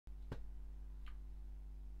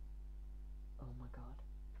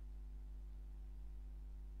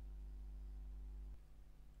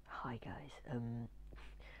Hi guys,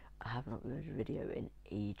 I haven't uploaded a video in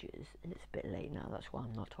ages and it's a bit late now, that's why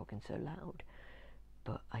I'm not talking so loud.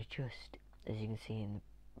 But I just, as you can see in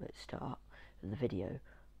the start of the video,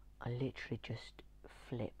 I literally just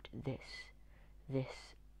flipped this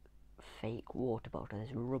fake water bottle,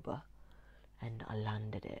 this rubber, and I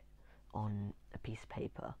landed it on a piece of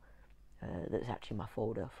paper that's actually my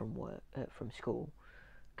folder from work, from school,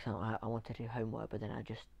 because I wanted to do homework, but then I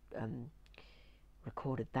just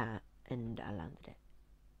recorded that and I landed it.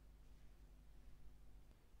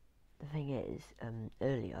 The thing is,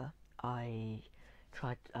 earlier I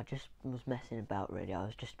just was messing about really. I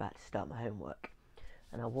was just about to start my homework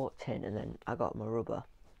and I walked in and then I got my rubber,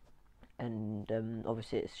 and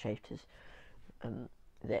obviously it's shaped as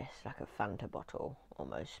this, like a Fanta bottle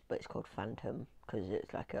almost, but it's called Phantom because it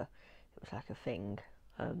was like a thing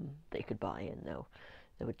that you could buy, and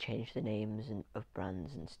they would change the names of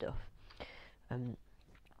brands and stuff,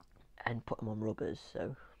 and put them on rubbers.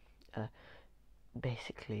 So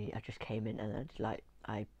basically, I just came in and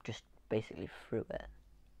I just basically threw it,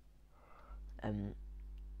 and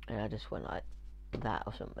I just went like that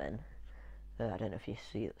or something. I don't know if you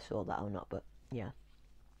saw that or not, but yeah,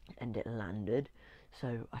 and it landed.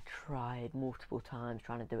 So I tried multiple times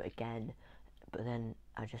trying to do it again, but then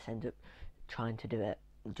I just ended up trying to do it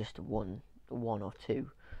just one or two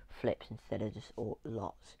flips instead of just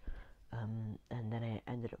lots. And then I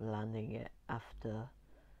ended up landing it after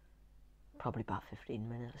probably about 15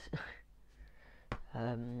 minutes.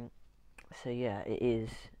 So yeah, it is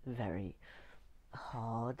very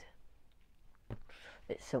hard.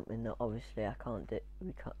 It's something that obviously I can't do.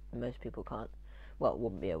 Most people can't. Well,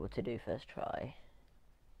 wouldn't be able to do first try.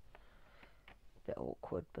 Bit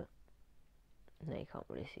awkward, but no, you can't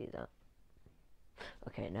really see that.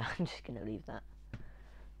 Okay, now I'm just gonna leave that.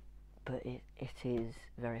 But it is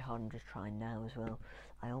very hard. I'm just trying now as well.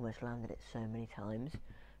 I almost landed it so many times.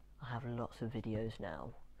 I have lots of videos now,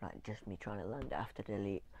 like just me trying to land it. I have to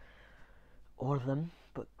delete all of them,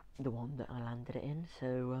 but the one that I landed it in.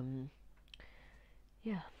 So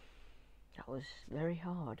yeah, that was very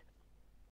hard.